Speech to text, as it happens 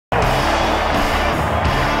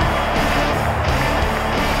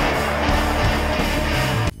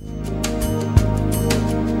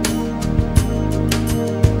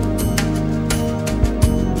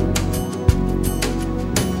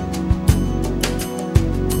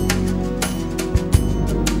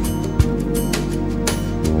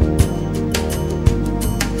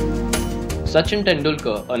Sachin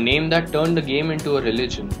Tendulkar, a name that turned the game into a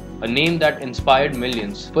religion, a name that inspired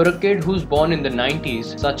millions. For a kid who's born in the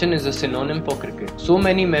 90s, Sachin is a synonym for cricket. So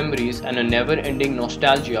many memories and a never-ending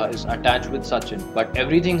nostalgia is attached with Sachin, but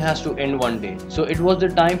everything has to end one day. So it was the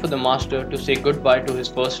time for the master to say goodbye to his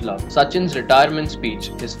first love. Sachin's retirement speech,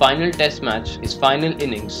 his final test match, his final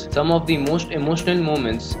innings, some of the most emotional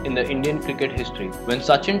moments in the Indian cricket history. When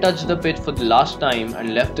Sachin touched the pitch for the last time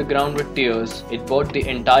and left the ground with tears, it brought the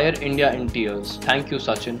entire India in tears. Thank you,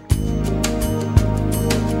 Sachin.